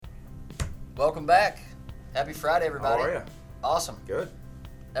Welcome back. Happy Friday, everybody. How are you? Awesome. Good.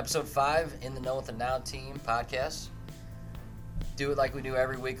 Episode 5, In the Know with the Now team podcast. Do it like we do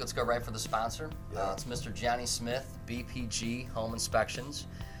every week. Let's go right for the sponsor. Yeah. It's Mr. Johnny Smith, BPG Home Inspections.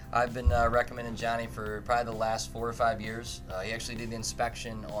 I've been recommending Johnny for probably the last 4 or 5 years. He actually did the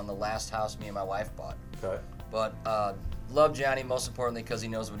inspection on the last house me and my wife bought. Okay. But love Johnny most importantly because he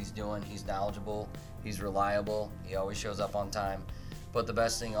knows what he's doing. He's knowledgeable. He's reliable. He always shows up on time. But the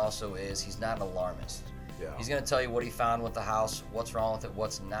best thing also is he's not an alarmist. Yeah. He's going to tell you what he found with the house, what's wrong with it,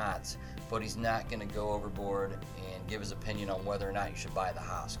 what's not, but he's not going to go overboard and give his opinion on whether or not you should buy the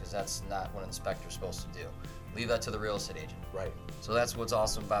house, because that's not what an inspector's supposed to do. Leave that to the real estate agent. Right. So that's what's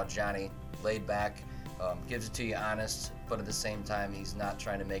awesome about Johnny. Laid back, gives it to you honest, but at the same time, he's not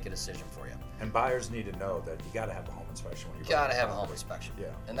trying to make a decision for you. And buyers need to know that you got to have a home inspection when you Got to have a home inspection. Yeah.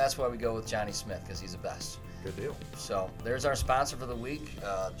 And that's why we go with Johnny Smith, because he's the best. Good deal. So there's our sponsor for the week.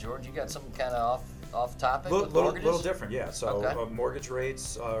 George, you got something kind of off topic with Little mortgages? different, yeah. So Okay. Mortgage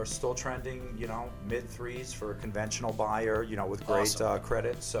rates are still trending, mid threes for a conventional buyer, with great Awesome.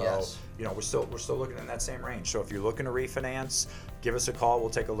 credit. So, Yes. we're still looking in that same range. So if you're looking to refinance, give us a call.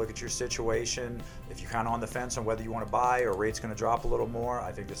 We'll take a look at your situation. If you're kind of on the fence on whether you want to buy or rate's going to drop a little more,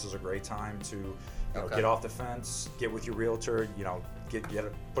 I think this is a great time to Okay. get off the fence, get with your realtor,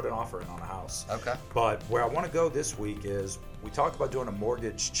 put an offer in on a house. Okay. But where I want to go this week is we talk about doing a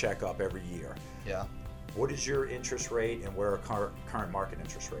mortgage checkup every year. Yeah. What is your interest rate and where are current market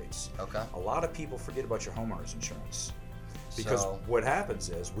interest rates? Okay. A lot of people forget about your homeowner's insurance. Because So- what happens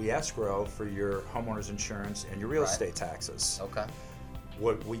is we escrow for your homeowner's insurance and your real Right. estate taxes. Okay.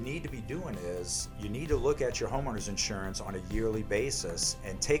 What we need to be doing is you need to look at your homeowner's insurance on a yearly basis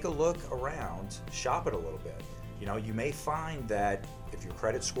and take a look around, shop it a little bit. You may find that if your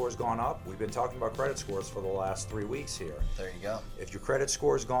credit score's gone up, we've been talking about credit scores for the last 3 weeks here. There you go. If your credit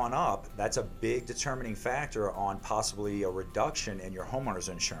score's gone up, that's a big determining factor on possibly a reduction in your homeowner's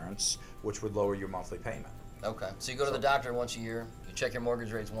insurance, which would lower your monthly payment. Okay. So you go to the doctor once a year, you check your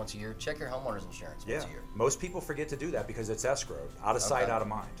mortgage rates once a year, check your homeowner's insurance once Yeah, a year. most people forget to do that because it's escrowed, out of sight, Okay. out of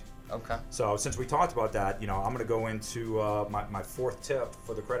mind. Okay. So since we talked about that, I'm going to go into my fourth tip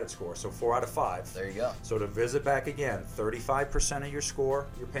for the credit score. So 4 out of 5. There you go. So to visit back again, 35% of your score,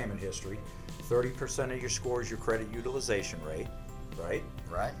 your payment history, 30% of your score is your credit utilization rate, right?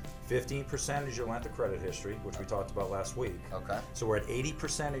 Right? 15% is your length of credit history, which we talked about last week. Okay. So we're at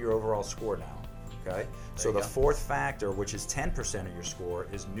 80% of your overall score now, okay? So you the go. fourth factor, which is 10% of your score,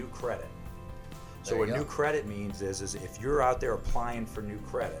 is new credit. So There what you go. new credit means is if you're out there applying for new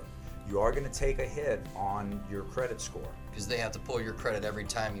credit, you are going to take a hit on your credit score. Because they have to pull your credit every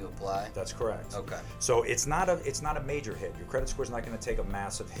time you apply. That's correct. Okay. So it's not a major hit. Your credit score is not going to take a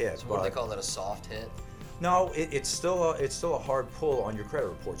massive hit. So what do they but- call that, a soft hit? No, it's still a hard pull on your credit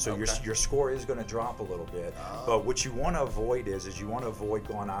report. So Okay. your score is going to drop a little bit. Oh. But what you want to avoid is you want to avoid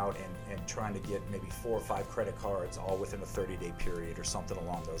going out and trying to get maybe 4 or 5 credit cards all within a 30-day period or something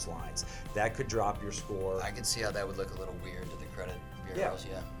along those lines. That could drop your score. I can see how that would look a little weird to the credit bureaus,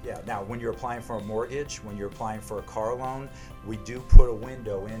 yeah. Yeah. Now, when you're applying for a mortgage, when you're applying for a car loan, we do put a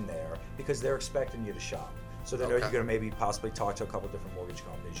window in there because they're expecting you to shop. So they know Okay. you're going to maybe possibly talk to a couple different mortgage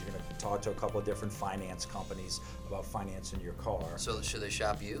companies. You're going to talk to a couple of different finance companies about financing your car. So should they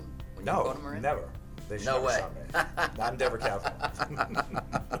shop you when you No, put them in? never. They should No never way. shop me. Not in Denver Capital.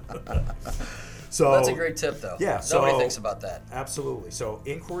 So That's a great tip, though. Yeah, Nobody so- thinks about that. Absolutely. So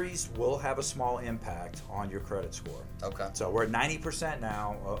inquiries will have a small impact on your credit score. Okay. So we're at 90%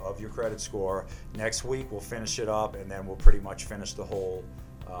 now of your credit score. Next week we'll finish it up, and then we'll pretty much finish the whole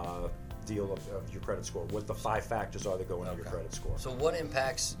deal of your credit score. What the 5 factors are that go into your Okay. credit score. So what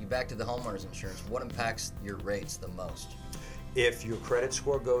impacts, you back to the homeowner's insurance, what impacts your rates the most? If your credit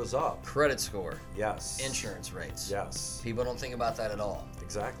score goes up, Credit score, yes. insurance rates. Yes, People don't think about that at all.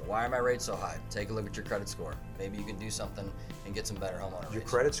 exactly. Why are my rates so high? Take a look at your credit score. Maybe you can do something and get some better homeowner Your rates.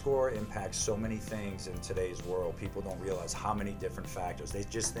 credit score impacts so many things in today's world. People don't realize how many different factors. They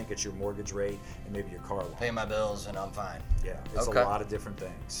just think it's your mortgage rate and maybe your car loan. Pay my bills and I'm fine. Yeah, it's Okay. a lot of different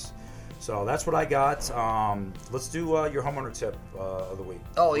things. So that's what I got. Let's do your homeowner tip of the week.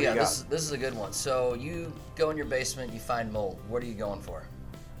 Oh What do yeah, you got? this is a good one. So you go in your basement, you find mold. What are you going for?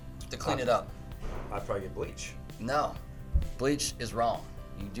 To clean it up? I'd probably get bleach. No, bleach is wrong.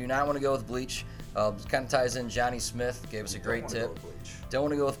 You do not want to go with bleach. It kind of ties in. Johnny Smith gave us a great Don't wanna tip. go with bleach. Don't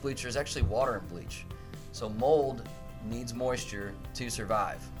want to go with bleach. There's actually water in bleach. So mold needs moisture to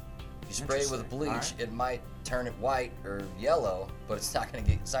survive. You spray it with Interesting. bleach, Alright. it might turn it white or yellow, but it's not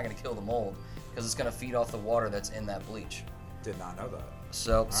gonna kill the mold because it's gonna feed off the water that's in that bleach. Did not know that.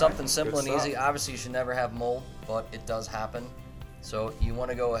 So something right, simple good and easy. stuff. Obviously, you should never have mold, but it does happen. So you want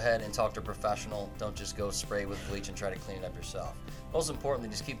to go ahead and talk to a professional. Don't just go spray with bleach and try to clean it up yourself. Most importantly,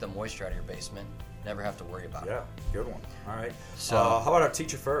 just keep the moisture out of your basement. Never have to worry about it. Yeah, good one. All right. So, how about our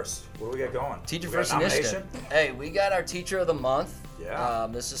Teacher First? What do we got going? Teacher We got a First Initiative. Hey, we got our Teacher of the Month. Yeah.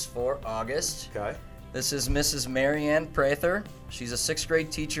 This is for August. Okay. This is Mrs. Marianne Prather. She's a 6th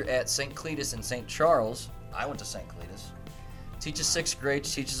grade teacher at St. Cletus in St. Charles. I went to St. Cletus. Teaches 6th grade.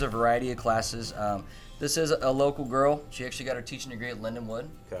 She teaches a variety of classes. This is a local girl. She actually got her teaching degree at Lindenwood.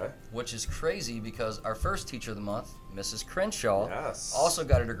 Okay. Which is crazy because our first Teacher of the Month, Mrs. Crenshaw, Yes. also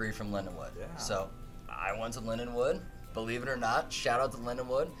got a degree from Lindenwood. Yeah. So I went to Lindenwood. Believe it or not, shout out to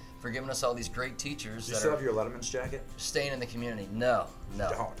Lindenwood for giving us all these great teachers Do you that still are have your Letterman's jacket? staying in the community. No.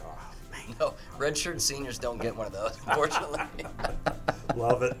 Don't. Oh, man. No, red shirt seniors don't get one of those, unfortunately.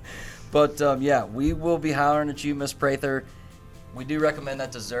 Love it. But yeah, we will be hollering at you, Miss Prather. We do recommend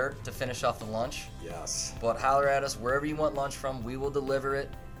that dessert to finish off the lunch. Yes. But holler at us wherever you want lunch from. We will deliver it,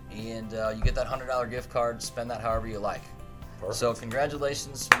 and you get that $100 gift card. Spend that however you like. Perfect. So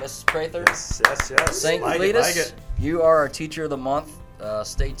congratulations, Mrs. Prather. Yes. St. Like Cletus, it. you are our Teacher of the Month.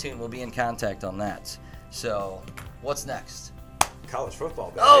 Stay tuned. We'll be in contact on that. So what's next? College football,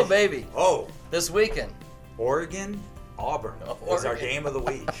 baby. Oh, baby. Oh, This weekend. Oregon, Auburn is our Oregon. game of the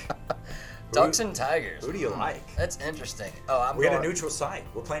week. Ducks and Tigers. Who do you like? That's interesting. Oh, We got a neutral site.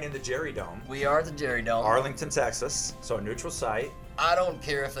 We're playing in the Jerry Dome, We are at the Jerry Dome. Arlington, Texas. So a neutral site. I don't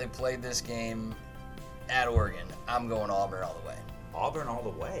care if they played this game at Oregon. I'm going Auburn all the way. Auburn all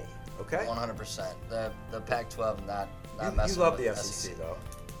the way. Okay. 100%. The Pac-12 not You messing love with the SEC though.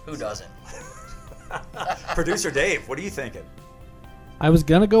 Who doesn't? Producer Dave, what are you thinking? I was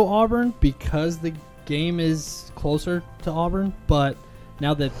gonna go Auburn because the game is closer to Auburn, but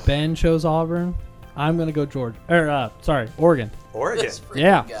now that Ben chose Auburn, I'm gonna go Oregon. Oregon. This freaking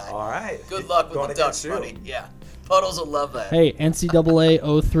Yeah. guy. All right. Good luck with Going the Ducks, against you. buddy. Yeah. Puddles will love that. Hey, NCAA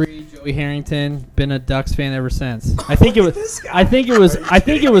 03, Joey Harrington, been a Ducks fan ever since. I think it was. this guy. I think it was. I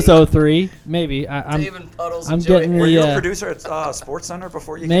think it was 03. Maybe. I'm Dave and Puddles I'm and Joey. getting Were you a Yeah. producer at Sports Center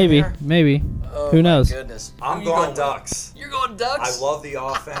before you came maybe. here? Maybe. Oh, Who knows? My goodness. I'm Who you going with? Ducks. You're going Ducks? I love the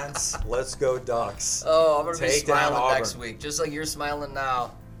offense. Let's go Ducks. Oh, I'm going to be Take down smiling next Auburn. week. Just like you're smiling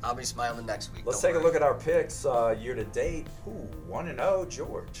now, I'll be smiling next week. Let's Don't take a worry. look at our picks year to date. Ooh, 1-0,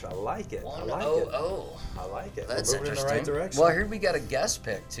 George. I like it. I like it. 1-0. I like it. That's We're moving interesting. in the right direction. Well, here we got a guest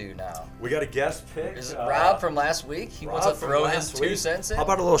pick, too, now. We got a guest pick. Is it Rob from last week? He wants to Rob from throw his last 2 week. cents in? How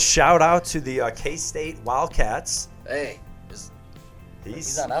about a little shout out to the K-State Wildcats? Hey,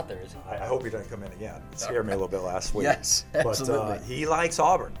 he's not out there, is he? I hope he doesn't come in again. It scared me a little bit last week. Yes, absolutely. But he likes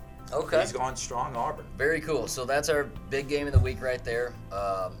Auburn. Okay. He's going strong Auburn. Very cool. So that's our big game of the week right there.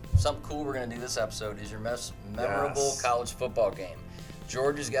 Something cool we're going to do this episode is your memorable Yes. college football game.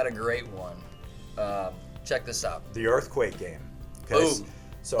 Georgia's got a great one. Check this out. The earthquake game. Okay. Boom.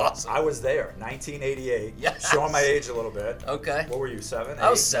 So Awesome. I was there, 1988. Yes. Showing my age a little bit. Okay. What were you, 7? I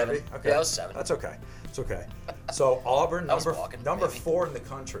was 8, 7. maybe? Okay. Yeah, I was 7. That's okay. It's okay. So Auburn, I was number walking, number maybe. 4 in the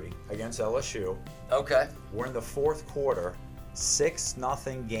country against LSU. Okay. We're in the fourth quarter,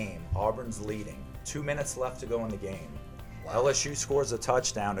 6-0 game. Auburn's leading. 2 minutes left to go in the game. Wow. LSU scores a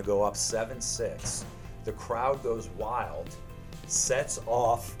touchdown to go up 7-6. The crowd goes wild, sets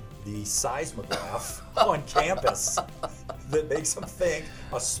off the seismograph on campus that makes them think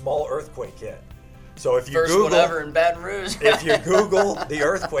a small earthquake hit. So if you First Google, one ever in Baton Rouge. if you Google the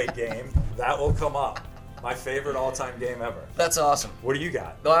earthquake game, that will come up. My favorite all-time game ever. That's awesome. What do you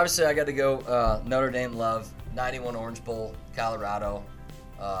got? No, obviously I got to go Notre Dame love. 91 Orange Bowl, Colorado.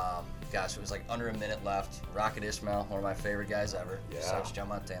 Gosh, it was like under a minute left. Rocket Ismail, one of my favorite guys ever. Yeah. Besides Joe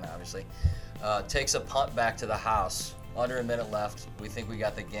Montana, obviously. Takes a punt back to the house. Under a minute left. We think we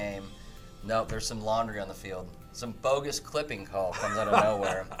got the game. Nope, there's some laundry on the field. Some bogus clipping call comes out of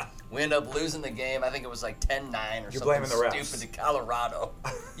nowhere. We end up losing the game. I think it was like 10-9 or You're something blaming the refs. stupid to Colorado.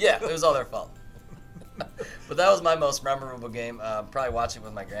 Yeah, it was all their fault. But that was my most memorable game. Probably watching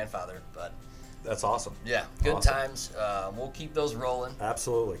with my grandfather. But That's awesome. yeah, good Awesome. times. We'll keep those rolling.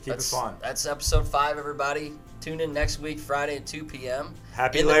 Absolutely. Keep it fun. That's episode 5, everybody. Tune in next week, Friday at 2 p.m.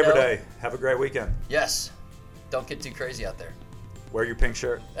 Happy In the Labor know. Day. Have a great weekend. Yes. Don't get too crazy out there. Wear your pink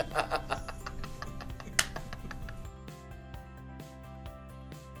shirt.